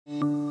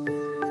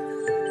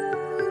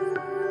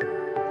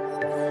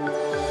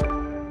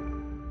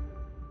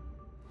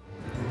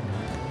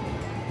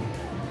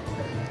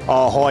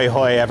Ahoy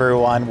hoy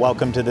everyone,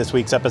 welcome to this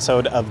week's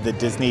episode of the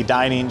Disney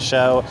Dining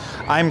Show.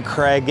 I'm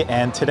Craig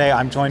and today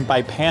I'm joined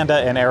by Panda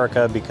and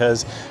Erica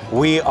because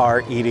we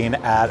are eating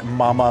at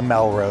Mama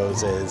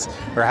Melrose's.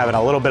 We're having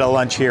a little bit of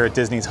lunch here at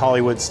Disney's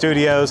Hollywood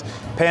Studios.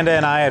 Panda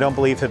and I don't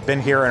believe have been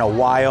here in a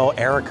while.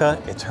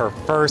 Erica, it's her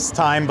first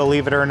time,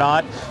 believe it or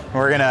not.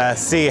 We're gonna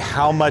see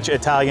how much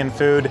Italian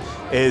food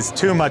is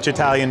too much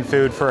Italian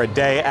food for a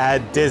day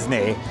at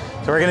Disney.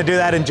 So we're gonna do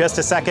that in just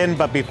a second,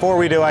 but before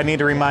we do, I need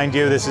to remind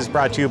you this is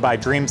brought to you by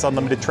Dreams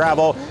Unlimited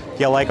Travel. If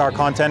you like our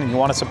content and you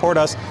wanna support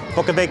us,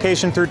 book a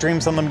vacation through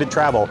Dreams Unlimited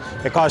Travel.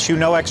 It costs you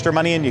no extra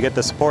money and you get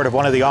the support of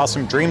one of the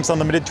awesome Dreams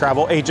Unlimited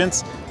Travel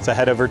agents. So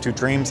head over to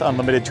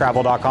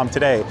dreamsunlimitedtravel.com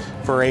today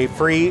for a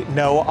free,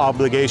 no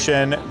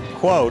obligation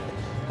quote.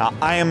 Now,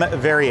 I am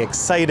very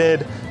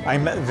excited.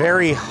 I'm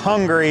very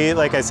hungry.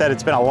 Like I said,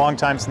 it's been a long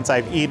time since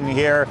I've eaten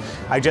here.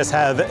 I just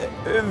have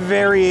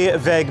very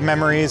vague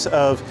memories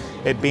of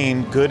it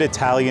being good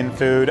Italian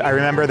food. I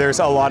remember there's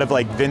a lot of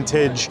like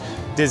vintage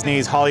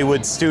Disney's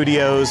Hollywood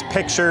Studios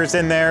pictures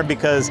in there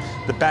because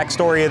the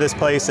backstory of this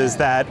place is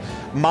that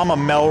Mama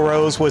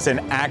Melrose was an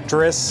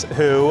actress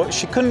who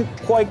she couldn't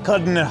quite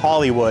cut in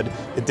Hollywood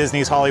at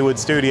Disney's Hollywood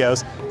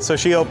Studios, so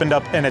she opened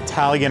up an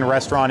Italian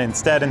restaurant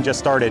instead and just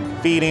started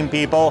feeding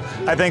people.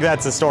 I think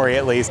that's the story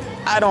at least.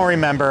 I don't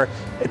remember.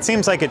 It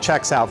seems like it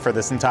checks out for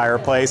this entire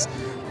place.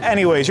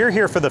 Anyways, you're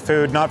here for the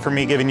food, not for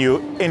me giving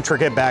you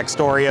intricate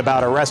backstory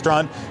about a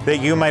restaurant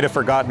that you might have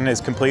forgotten is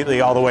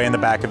completely all the way in the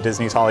back of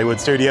Disney's Hollywood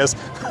Studios.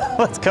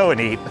 Let's go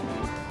and eat.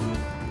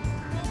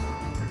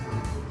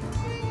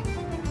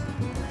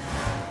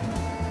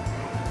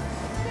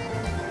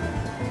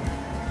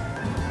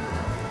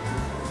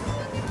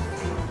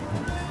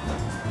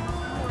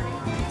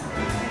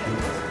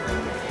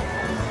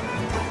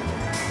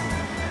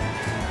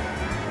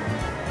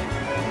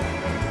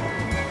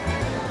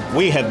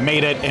 We have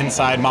made it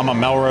inside Mama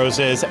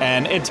Melrose's,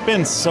 and it's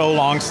been so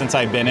long since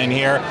I've been in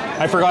here.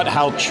 I forgot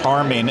how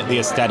charming the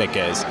aesthetic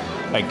is.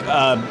 Like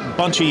a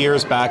bunch of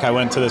years back, I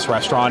went to this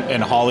restaurant in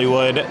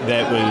Hollywood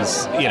that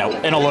was,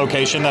 in a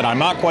location that I'm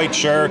not quite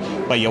sure,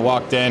 but you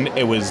walked in,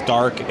 it was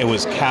dark, it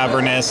was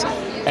cavernous,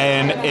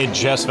 and it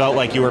just felt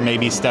like you were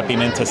maybe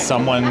stepping into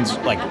someone's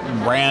like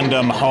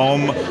random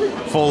home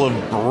full of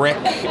brick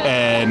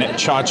and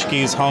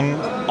tchotchkes hung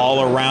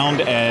all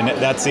around, and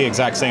that's the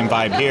exact same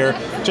vibe here.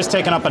 Just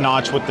taken up a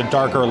notch with the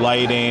darker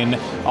lighting,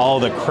 all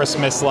the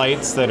Christmas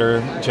lights that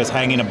are just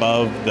hanging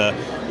above the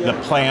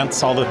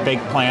plants, all the fake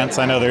plants.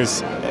 I know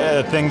there's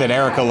a thing that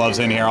Erica loves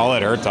in here. I'll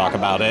let her talk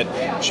about it.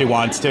 She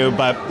wants to,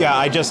 but yeah,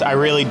 I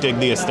really dig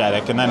the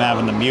aesthetic, and then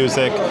having the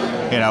music.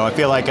 I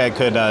feel like I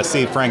could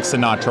see Frank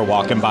Sinatra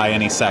walking by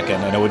any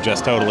second and it would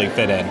just totally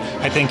fit in.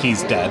 I think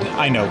he's dead.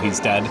 I know he's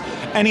dead.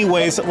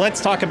 Anyways,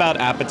 let's talk about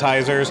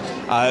appetizers.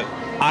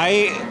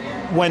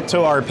 I went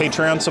to our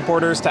Patreon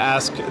supporters to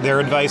ask their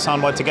advice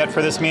on what to get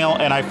for this meal,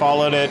 and I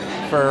followed it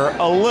for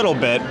a little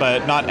bit,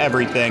 but not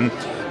everything.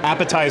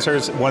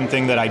 Appetizers, one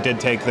thing that I did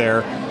take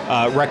their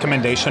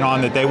recommendation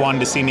on that they wanted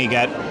to see me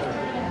get,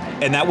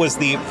 and that was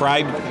the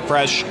fried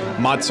fresh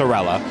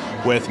mozzarella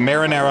with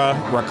marinara,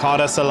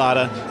 ricotta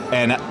salata,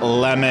 and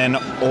lemon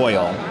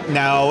oil.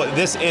 Now,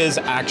 this is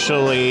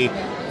actually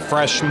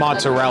fresh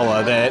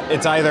mozzarella that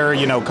it's either,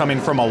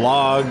 coming from a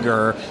log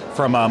or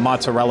from a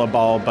mozzarella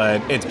ball,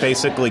 but it's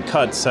basically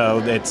cut, so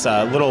it's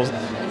little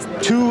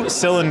 2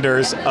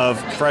 cylinders of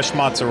fresh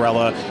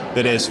mozzarella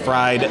that is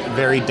fried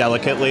very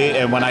delicately.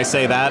 And when I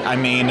say that, I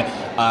mean,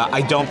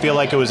 I don't feel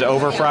like it was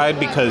over fried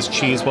because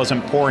cheese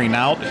wasn't pouring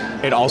out.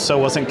 It also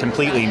wasn't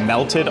completely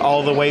melted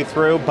all the way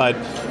through, but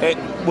it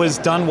was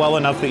done well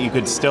enough that you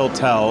could still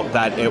tell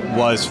that it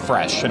was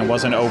fresh and it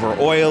wasn't over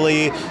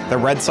oily. The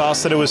red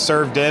sauce that it was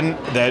served in,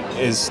 that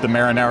is the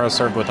marinara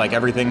served with like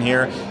everything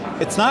here,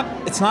 it's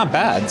not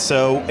bad.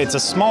 So it's a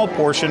small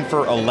portion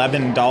for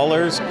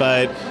 $11,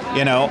 but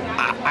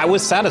I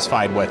was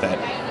satisfied with it.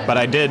 But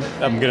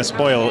I'm gonna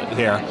spoil it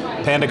here.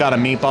 Panda got a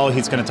meatball,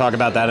 he's gonna talk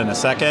about that in a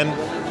second.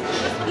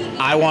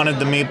 I wanted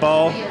the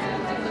meatball,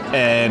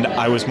 and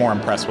I was more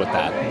impressed with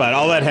that. But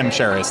I'll let him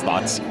share his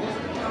thoughts.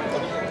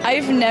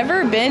 I've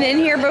never been in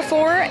here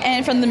before,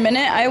 and from the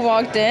minute I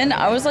walked in,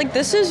 I was like,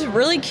 this is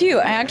really cute.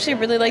 I actually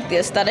really like the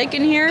aesthetic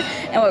in here,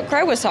 and what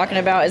Craig was talking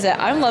about is that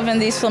I'm loving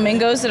these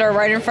flamingos that are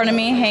right in front of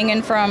me,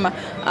 hanging from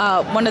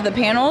one of the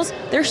panels.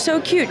 They're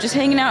so cute, just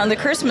hanging out in the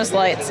Christmas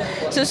lights.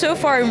 So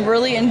far, I'm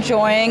really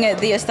enjoying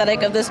the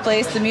aesthetic of this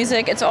place, the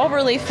music. It's all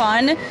really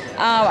fun.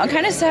 I'm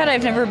kind of sad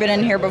I've never been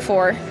in here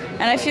before,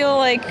 and I feel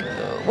like,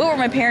 what were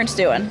my parents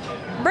doing?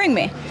 Bring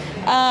me.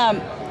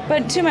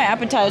 But to my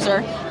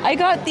appetizer, I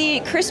got the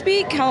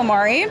crispy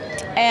calamari,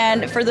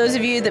 and for those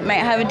of you that might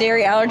have a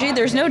dairy allergy,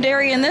 there's no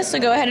dairy in this, so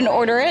go ahead and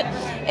order it.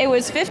 It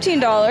was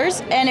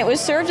 $15, and it was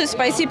served with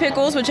spicy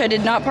pickles, which I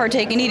did not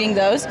partake in eating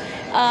those.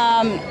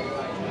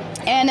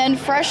 And then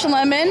fresh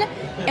lemon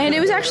And it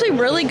was actually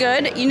really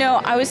good. You know,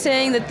 I was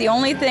saying that the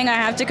only thing I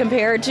have to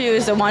compare it to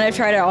is the one I've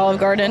tried at Olive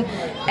Garden.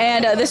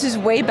 And this is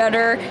way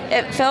better.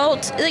 It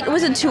felt like it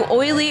wasn't too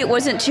oily, it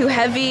wasn't too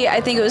heavy.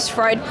 I think it was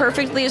fried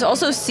perfectly. It's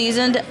also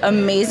seasoned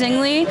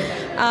amazingly.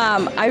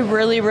 I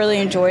really, really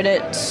enjoyed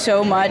it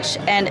so much.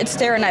 And it's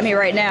staring at me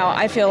right now.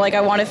 I feel like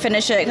I want to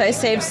finish it because I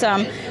saved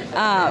some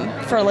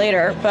for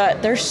later.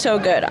 But they're so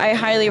good. I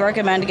highly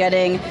recommend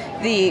getting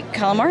the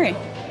calamari.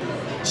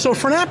 So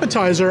for an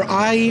appetizer,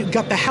 I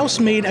got the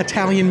house-made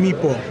Italian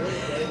meatball.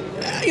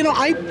 You know,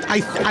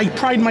 I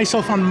pride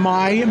myself on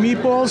my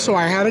meatballs, so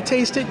I had to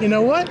taste it. You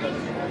know what?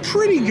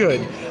 Pretty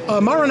good.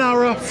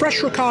 Marinara,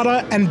 fresh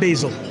ricotta, and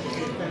basil.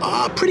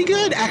 Pretty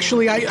good,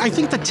 actually. I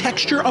think the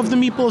texture of the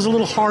meatball is a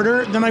little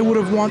harder than I would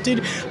have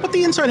wanted, but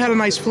the inside had a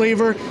nice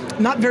flavor.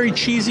 Not very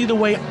cheesy the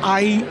way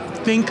I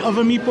think of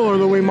a meatball or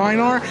the way mine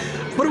are.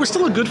 But it was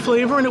still a good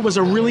flavor, and it was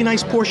a really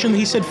nice portion.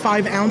 He said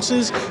 5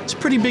 ounces. It's a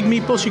pretty big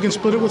meatball, so you can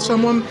split it with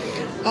someone.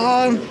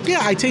 Yeah,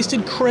 I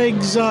tasted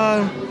Craig's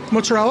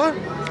mozzarella,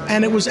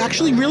 and it was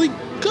actually really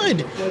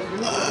good.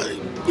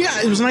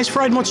 Yeah, it was nice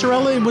fried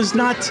mozzarella. It was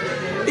not,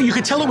 you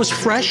could tell it was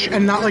fresh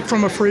and not like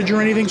from a fridge or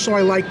anything, so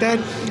I like that.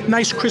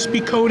 Nice crispy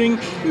coating.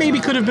 Maybe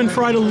could have been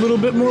fried a little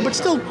bit more, but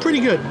still pretty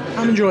good.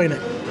 I'm enjoying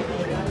it.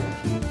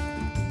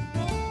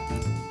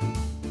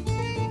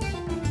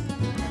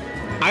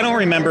 I don't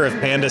remember if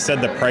Panda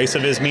said the price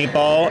of his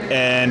meatball,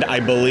 and I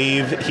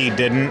believe he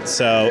didn't,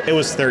 so it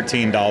was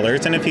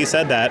 $13. And if he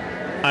said that,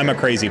 I'm a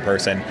crazy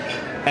person.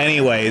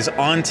 Anyways,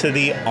 on to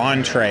the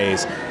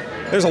entrees.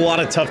 There's a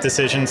lot of tough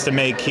decisions to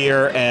make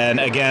here, and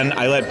again,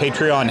 I let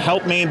Patreon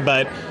help me,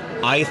 but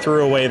I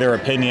threw away their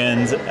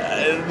opinions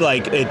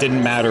like it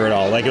didn't matter at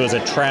all, like it was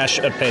a trash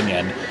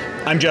opinion.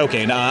 I'm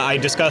joking. I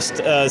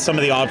discussed some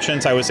of the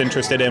options I was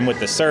interested in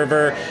with the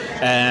server,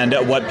 and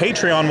what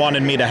Patreon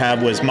wanted me to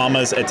have was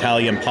Mama's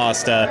Italian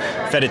pasta,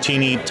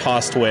 fettuccine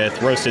tossed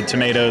with roasted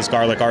tomatoes,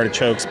 garlic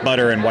artichokes,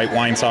 butter, and white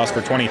wine sauce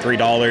for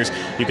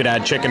 $23. You could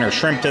add chicken or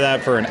shrimp to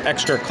that for an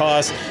extra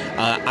cost.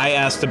 I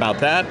asked about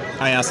that.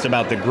 I asked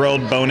about the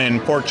grilled bone-in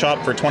pork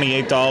chop for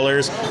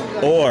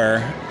 $28, or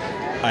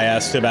I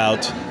asked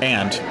about,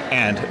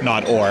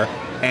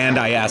 and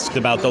I asked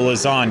about the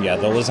lasagna.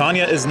 The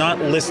lasagna is not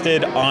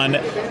listed on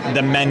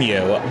the menu,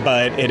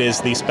 but it is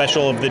the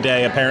special of the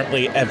day,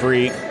 apparently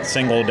every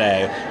single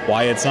day.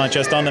 Why it's not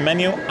just on the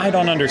menu, I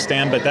don't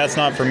understand, but that's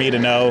not for me to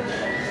know.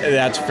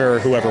 That's for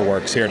whoever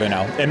works here to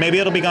know. And maybe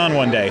it'll be gone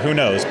one day, who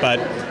knows, but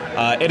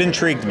it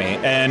intrigued me.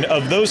 And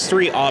of those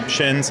 3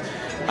 options,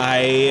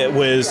 I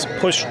was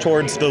pushed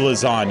towards the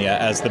lasagna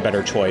as the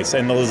better choice.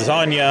 And the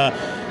lasagna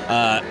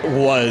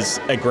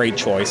was a great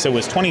choice. It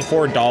was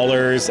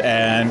 $24,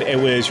 and it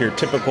was your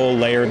typical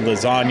layered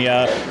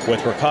lasagna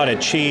with ricotta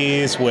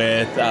cheese,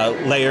 with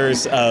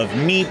layers of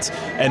meat,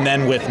 and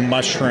then with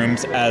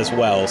mushrooms as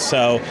well.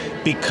 So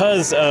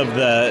because of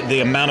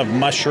the amount of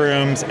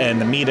mushrooms and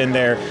the meat in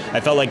there,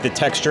 I felt like the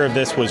texture of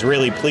this was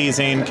really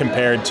pleasing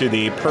compared to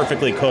the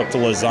perfectly cooked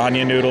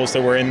lasagna noodles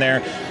that were in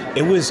there.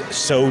 It was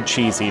so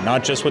cheesy,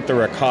 not just with the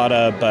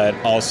ricotta, but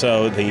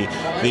also the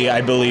I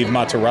believe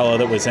mozzarella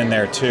that was in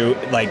there too.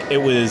 Like,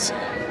 it was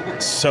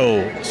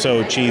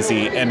so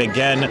cheesy, and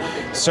again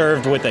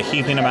served with a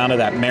heaping amount of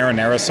that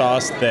marinara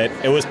sauce that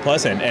it was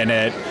pleasant, and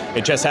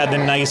it just had the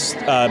nice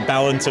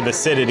balance of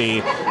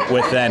acidity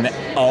with then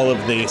all of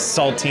the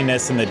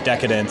saltiness and the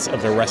decadence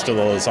of the rest of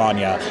the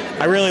lasagna.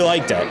 I really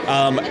liked it,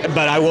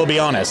 but I will be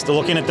honest,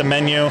 looking at the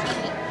menu,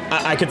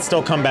 I could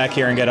still come back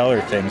here and get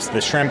other things. The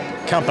shrimp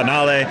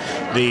campanale,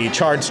 the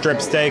charred strip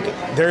steak,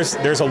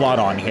 there's a lot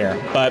on here.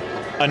 But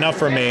enough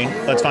for me.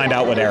 Let's find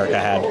out what Erica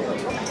had.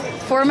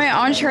 For my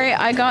entree,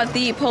 I got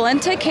the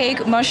polenta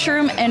cake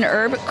mushroom and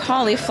herb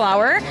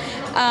cauliflower.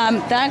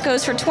 That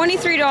goes for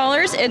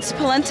 $23. It's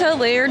polenta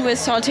layered with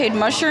sauteed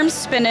mushrooms,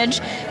 spinach,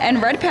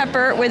 and red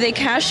pepper with a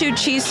cashew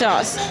cheese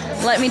sauce.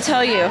 Let me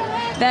tell you,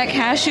 that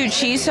cashew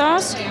cheese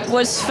sauce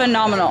was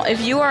phenomenal.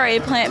 If you are a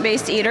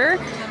plant-based eater,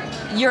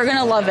 you're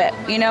gonna love it.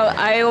 You know,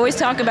 I always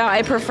talk about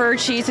I prefer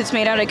cheese that's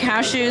made out of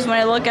cashews when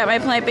I look at my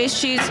plant-based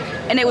cheese,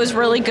 and it was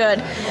really good.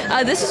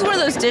 This is one of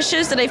those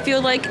dishes that I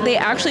feel like they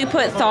actually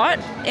put thought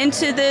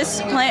into this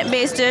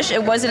plant-based dish.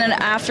 It wasn't an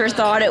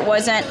afterthought. It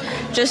wasn't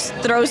just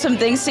throw some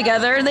things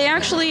together. They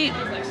actually,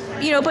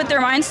 you know, put their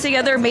minds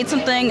together, made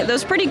something that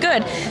was pretty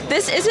good.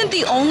 This isn't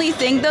the only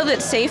thing, though,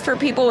 that's safe for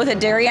people with a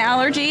dairy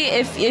allergy.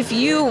 If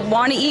you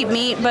want to eat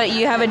meat, but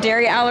you have a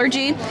dairy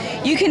allergy,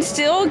 you can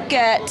still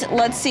get,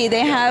 let's see, they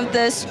have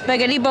the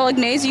spaghetti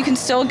bolognese, you can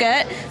still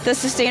get the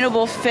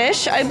sustainable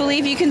fish, I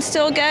believe you can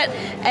still get,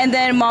 and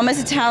then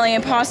Mama's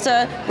Italian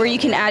pasta, where you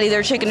can add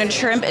either chicken and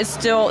shrimp, is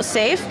still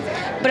safe.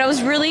 But I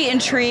was really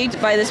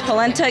intrigued by this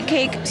polenta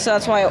cake, so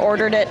that's why I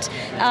ordered it.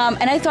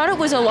 And I thought it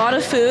was a lot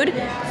of food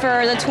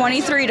for the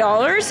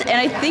 $23, and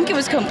I think it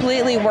was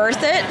completely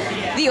worth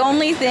it. The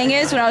only thing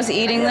is, when I was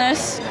eating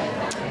this,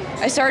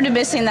 I started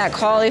missing that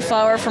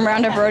cauliflower from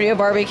Roundup Rodeo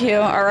Barbecue,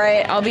 all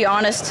right? I'll be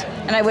honest,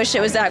 and I wish it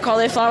was that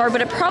cauliflower,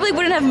 but it probably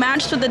wouldn't have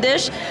matched with the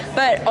dish,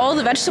 but all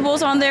the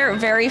vegetables on there,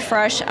 very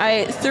fresh.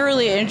 I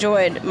thoroughly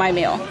enjoyed my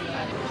meal.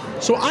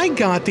 So I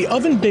got the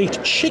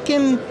oven-baked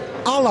chicken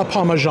a la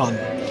Parmesan.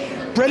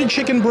 Breaded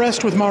chicken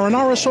breast with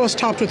marinara sauce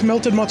topped with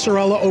melted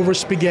mozzarella over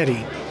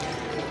spaghetti.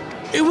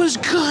 It was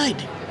good,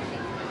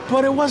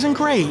 but it wasn't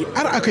great.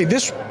 Okay,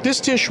 this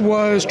dish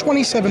was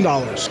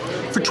 $27.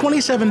 For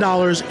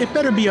 $27, it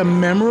better be a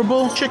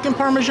memorable chicken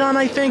Parmesan,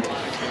 I think.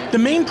 The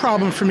main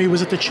problem for me was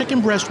that the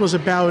chicken breast was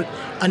about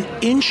 1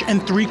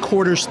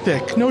 3/4 inches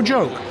thick. No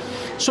joke.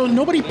 So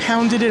nobody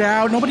pounded it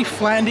out, nobody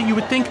flattened it, you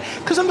would think,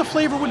 because then the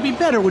flavor would be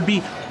better. It would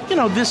be, you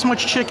know, this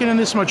much chicken and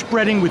this much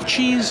breading with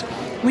cheese.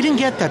 We didn't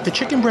get that. The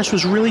chicken breast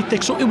was really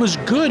thick, so it was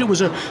good. It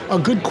was a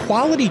good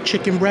quality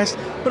chicken breast,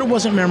 but it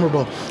wasn't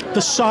memorable.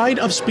 The side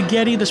of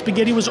spaghetti, the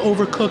spaghetti was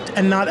overcooked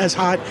and not as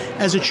hot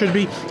as it should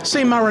be.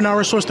 Same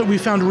marinara sauce that we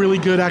found really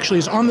good actually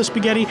is on the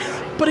spaghetti,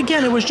 but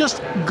again, it was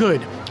just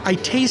good. I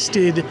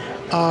tasted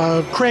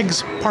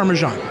Craig's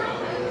Parmesan,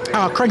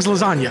 Craig's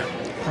lasagna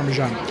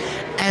Parmesan.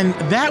 And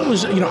that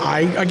was, you know, I,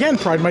 again,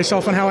 pride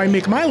myself on how I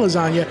make my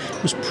lasagna.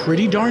 It was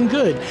pretty darn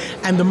good.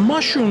 And the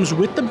mushrooms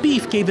with the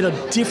beef gave it a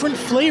different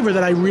flavor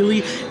that I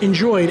really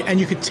enjoyed. And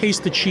you could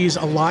taste the cheese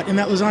a lot in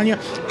that lasagna.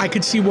 I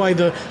could see why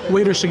the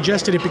waiter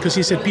suggested it, because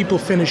he said people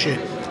finish it.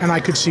 And I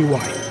could see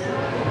why.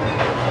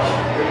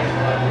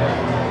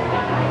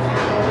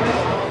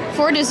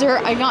 For dessert,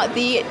 I got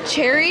the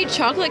cherry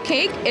chocolate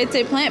cake. It's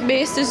a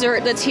plant-based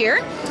dessert that's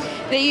here.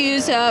 They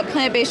use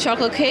plant-based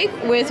chocolate cake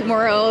with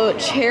Morello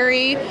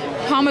cherry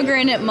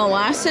pomegranate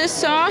molasses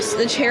sauce.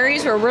 The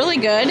cherries were really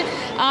good.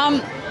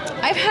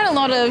 I've had a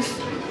lot of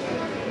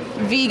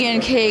vegan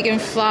cake and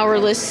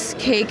flourless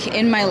cake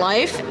in my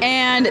life,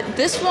 and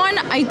this one,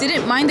 I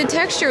didn't mind the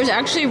texture. It was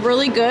actually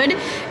really good,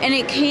 and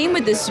it came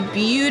with this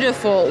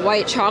beautiful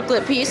white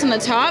chocolate piece on the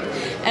top,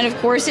 and of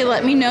course they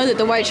let me know that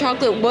the white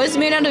chocolate was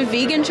made out of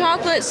vegan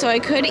chocolate, so I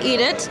could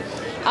eat it.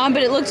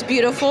 But it looks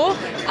beautiful.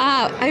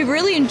 I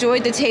really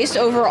enjoyed the taste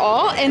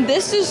overall, and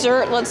this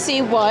dessert, let's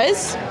see,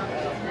 was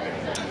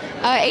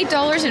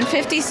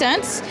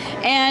 $8.50.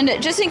 And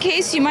just in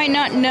case you might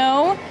not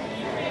know,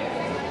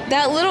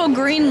 that little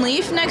green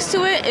leaf next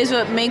to it is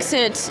what makes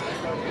it,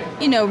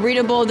 you know,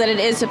 readable that it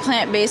is a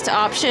plant-based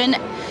option.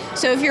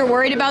 So if you're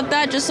worried about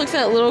that, just look for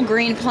that little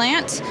green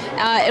plant.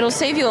 It'll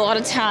save you a lot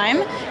of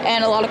time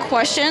and a lot of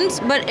questions,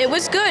 but it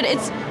was good.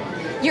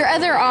 Your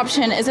other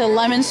option is a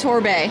lemon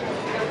sorbet.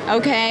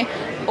 Okay,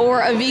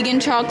 or a vegan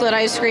chocolate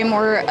ice cream,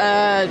 or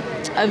a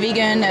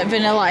vegan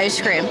vanilla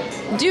ice cream.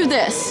 Do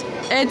this.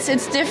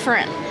 It's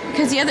different,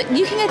 because you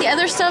can get the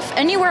other stuff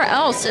anywhere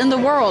else in the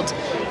world.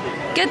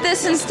 Get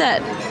this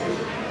instead.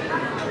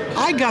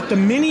 I got the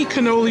mini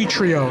cannoli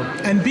trio,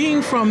 and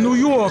being from New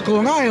York,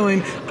 Long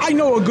Island, I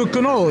know a good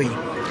cannoli.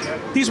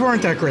 These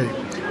weren't that great.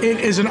 It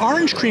is an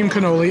orange cream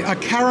cannoli, a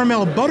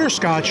caramel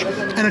butterscotch,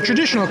 and a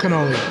traditional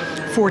cannoli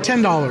for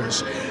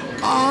 $10.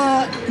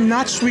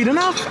 Not sweet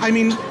enough. I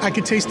mean, I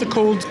could taste the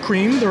cold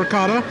cream, the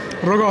ricotta,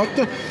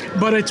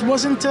 but it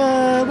wasn't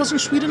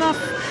sweet enough.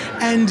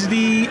 And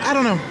I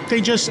don't know,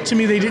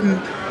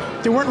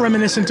 they weren't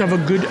reminiscent of a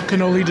good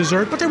cannoli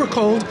dessert, but they were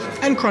cold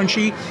and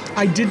crunchy.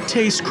 I did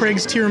taste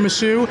Craig's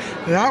tiramisu.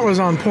 That was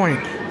on point.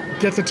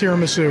 Get the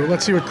tiramisu.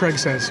 Let's see what Craig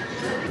says.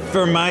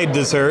 For my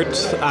dessert,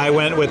 I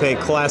went with a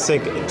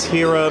classic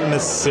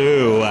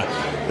tiramisu.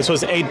 This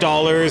was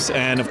 $8,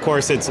 and of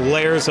course it's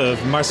layers of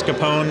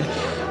mascarpone,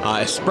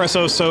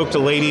 espresso-soaked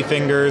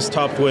ladyfingers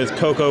topped with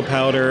cocoa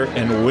powder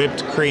and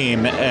whipped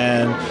cream.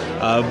 And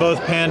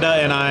both Panda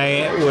and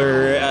I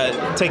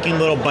were taking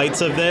little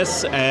bites of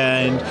this,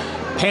 and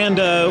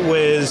Panda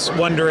was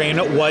wondering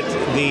what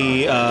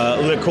the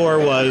liqueur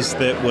was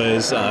that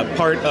was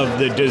part of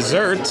the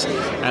dessert,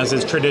 as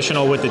is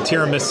traditional with the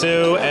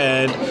tiramisu,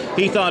 and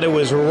he thought it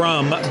was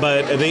rum,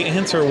 but the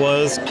answer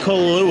was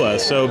Kahlua,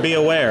 so be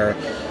aware.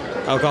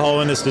 Alcohol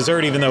in this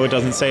dessert, even though it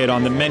doesn't say it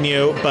on the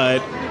menu, but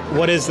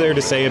what is there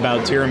to say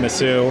about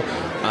tiramisu?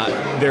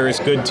 There's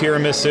good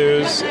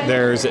tiramisus,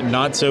 there's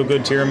not so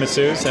good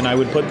tiramisus, and I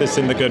would put this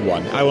in the good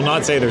one. I will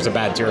not say there's a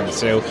bad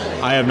tiramisu.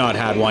 I have not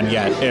had one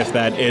yet, if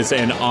that is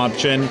an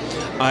option.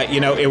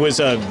 It was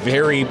a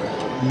very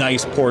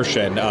nice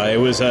portion. It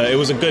was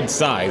a good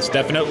size.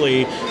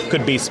 Definitely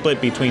could be split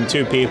between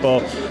two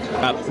people.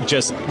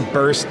 Just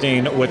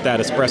bursting with that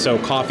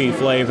espresso coffee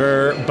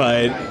flavor,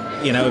 but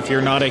if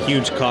you're not a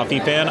huge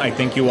coffee fan, I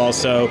think you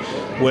also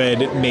would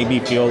maybe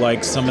feel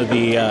like some of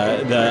the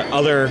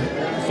other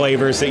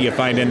flavors that you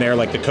find in there,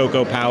 like the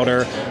cocoa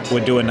powder,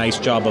 would do a nice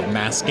job of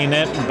masking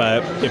it.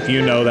 But if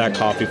you know that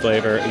coffee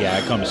flavor, yeah,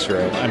 it comes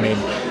through. I mean,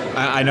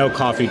 I know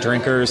coffee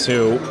drinkers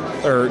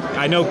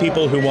I know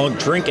people who won't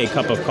drink a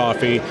cup of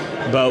coffee,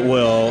 but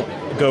will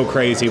go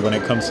crazy when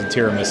it comes to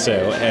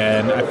tiramisu,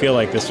 and I feel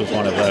like this was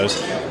one of those.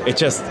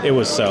 It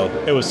was so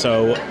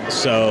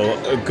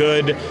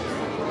good.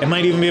 It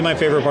might even be my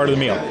favorite part of the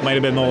meal. Might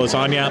have been the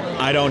lasagna.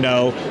 I don't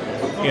know.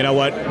 You know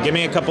what? Give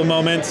me a couple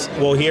moments.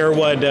 We'll hear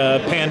what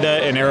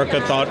Panda and Erica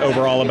thought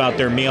overall about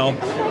their meal.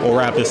 We'll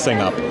wrap this thing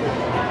up.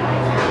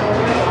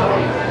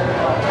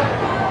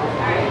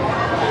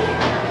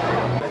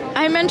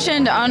 I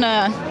mentioned on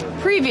a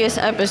previous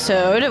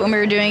episode when we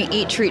were doing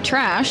Eat, Treat,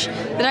 Trash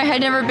that I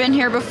had never been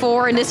here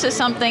before, and this is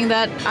something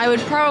that I would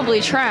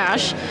probably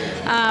trash.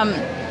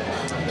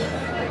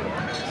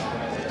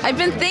 I've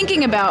been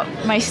thinking about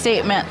my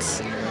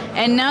statements,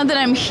 and now that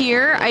I'm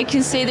here, I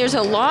can say there's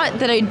a lot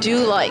that I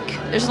do like.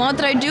 There's a lot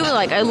that I do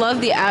like. I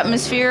love the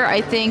atmosphere.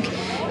 I think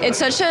it's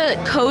such a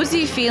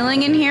cozy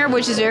feeling in here,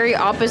 which is very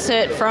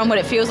opposite from what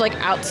it feels like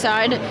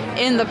outside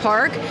in the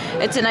park.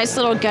 It's a nice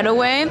little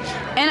getaway,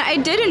 and I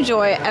did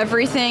enjoy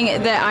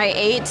everything that I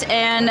ate,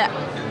 and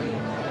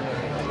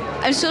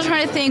I'm still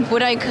trying to think,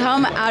 would I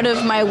come out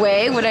of my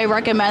way? Would I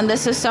recommend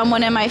this to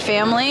someone in my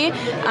family?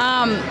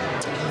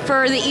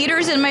 For the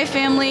eaters in my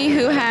family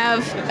who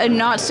have a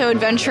not so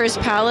adventurous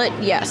palate,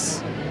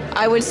 yes.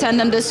 I would send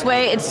them this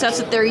way. It's stuff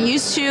that they're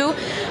used to.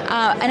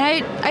 And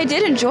I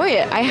did enjoy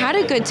it. I had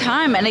a good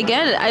time. And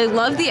again, I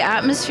love the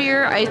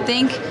atmosphere. I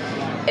think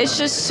it's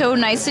just so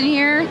nice in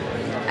here.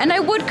 And I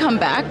would come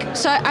back.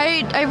 So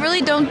I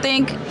really don't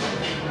think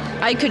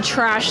I could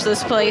trash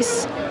this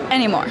place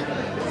anymore.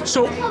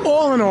 So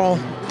all in all,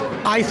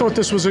 I thought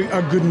this was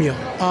a good meal.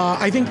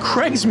 I think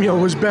Craig's meal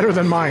was better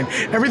than mine.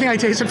 Everything I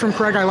tasted from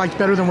Craig I liked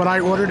better than what I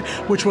ordered,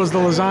 which was the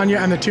lasagna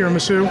and the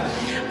tiramisu.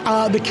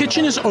 The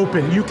kitchen is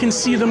open. You can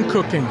see them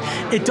cooking.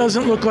 It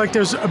doesn't look like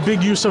there's a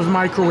big use of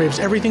microwaves.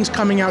 Everything's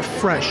coming out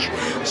fresh.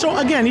 So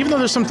again, even though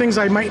there's some things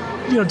I might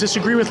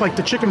disagree with, like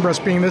the chicken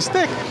breast being this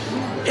thick,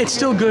 it's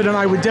still good, and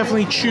I would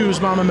definitely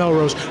choose Mama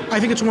Melrose. I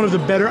think it's one of the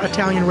better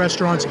Italian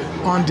restaurants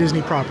on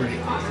Disney property.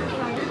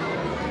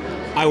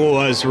 I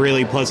was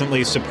really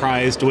pleasantly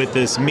surprised with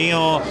this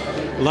meal.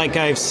 Like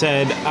I've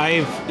said,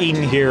 I've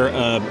eaten here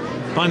a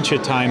bunch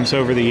of times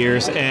over the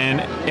years,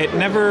 and it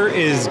never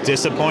is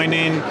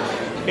disappointing.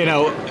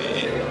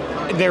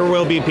 There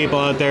will be people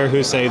out there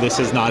who say this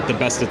is not the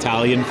best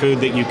Italian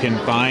food that you can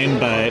find,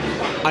 but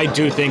I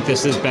do think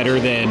this is better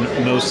than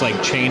most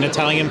chain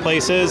Italian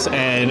places,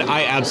 and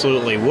I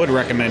absolutely would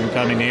recommend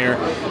coming here.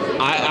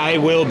 I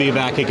will be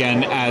back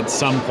again at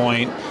some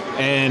point,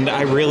 and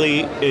I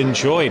really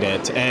enjoyed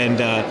it. And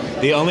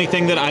the only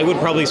thing that I would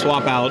probably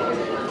swap out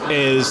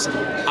is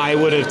I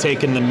would have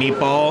taken the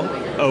meatball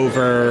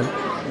over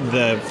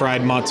the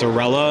fried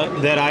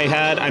mozzarella that I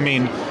had. I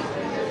mean,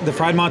 the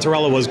fried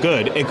mozzarella was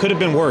good. It could have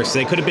been worse.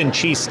 They could have been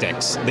cheese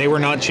sticks. They were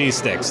not cheese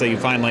sticks that you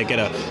find at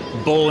a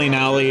bowling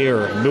alley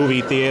or a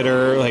movie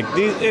theater.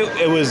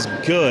 It was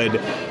good.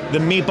 The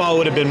meatball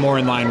would have been more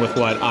in line with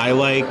what I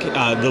like.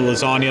 The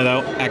lasagna,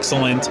 though,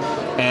 excellent.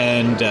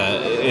 And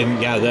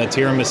yeah, the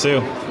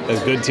tiramisu,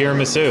 a good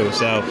tiramisu.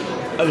 So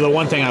the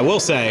one thing I will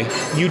say,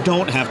 you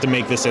don't have to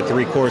make this a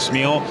 3-course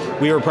meal.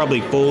 We were probably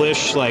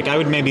foolish. I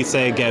would maybe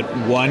say get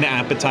one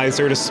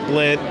appetizer to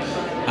split.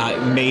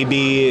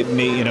 Maybe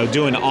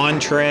do an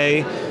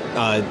entree.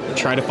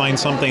 Try to find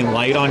something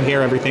light on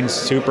here. Everything's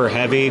super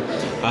heavy.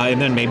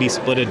 And then maybe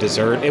split a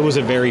dessert. It was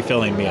a very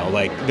filling meal.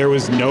 There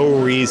was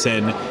no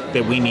reason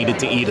that we needed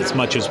to eat as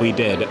much as we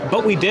did.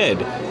 But we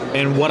did.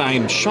 And what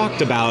I'm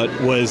shocked about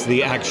was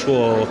the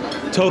actual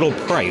total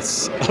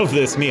price of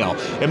this meal.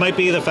 It might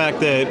be the fact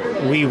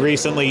that we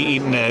recently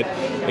eaten at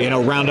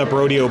Roundup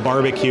Rodeo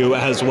Barbecue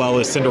as well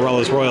as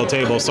Cinderella's Royal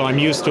Table. So I'm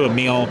used to a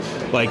meal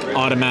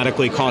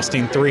automatically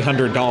costing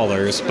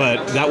 $300,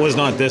 but that was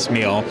not this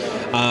meal.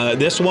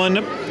 This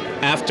one,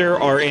 after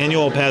our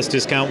annual pass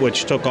discount,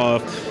 which took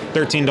off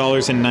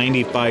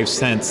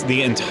 $13.95,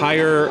 the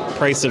entire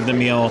price of the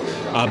meal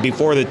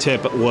before the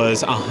tip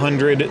was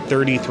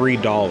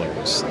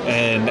 $133.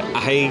 And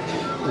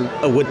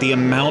with the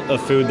amount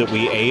of food that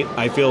we ate,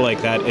 I feel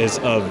like that is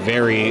a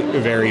very,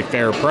 very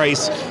fair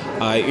price.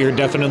 You're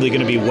definitely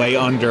going to be way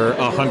under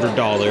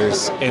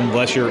 $100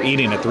 unless you're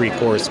eating a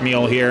 3-course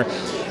meal here.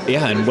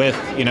 Yeah, and with,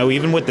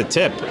 even with the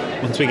tip,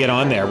 once we get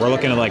on there, we're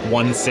looking at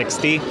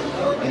 $160.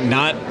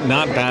 Not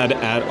bad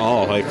at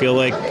all. I feel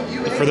like,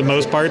 for the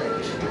most part,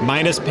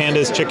 minus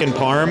Panda's chicken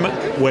parm,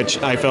 which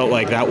I felt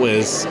like that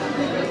was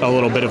a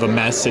little bit of a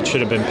mess. It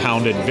should have been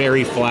pounded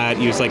very flat,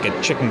 use a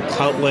chicken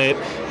cutlet,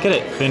 get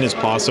it thin as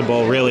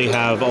possible, really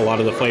have a lot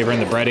of the flavor in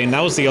the breading.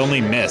 That was the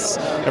only miss.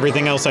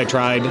 Everything else I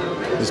tried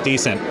was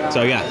decent.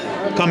 So yeah,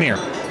 come here,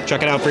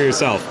 check it out for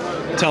yourself.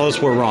 Tell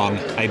us we're wrong.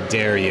 I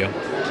dare you.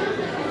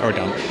 Or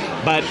don't.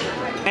 But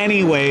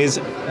anyways,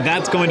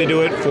 that's going to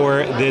do it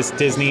for this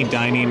Disney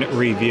dining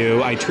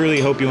review. I truly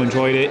hope you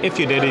enjoyed it. If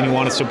you did and you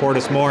want to support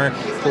us more,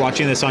 if you're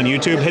watching this on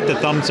YouTube, hit the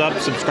thumbs up,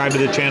 subscribe to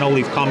the channel,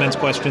 leave comments,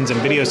 questions,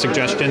 and video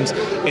suggestions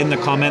in the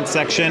comments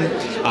section.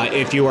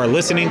 If you are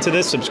listening to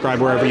this,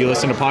 subscribe wherever you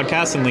listen to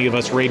podcasts and leave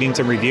us ratings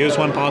and reviews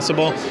when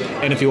possible.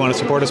 And if you want to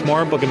support us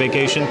more, book a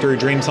vacation through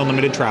Dreams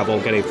Unlimited Travel.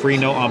 Get a free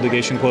no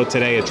obligation quote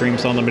today at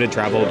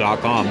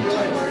dreamsunlimitedtravel.com.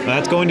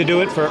 That's going to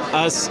do it for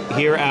us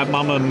here at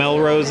Mama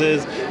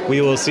Melrose's. We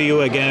will see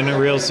you again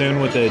real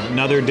soon with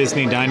another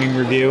Disney dining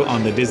review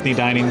on the Disney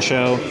Dining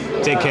Show.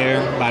 Take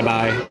care.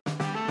 Bye-bye.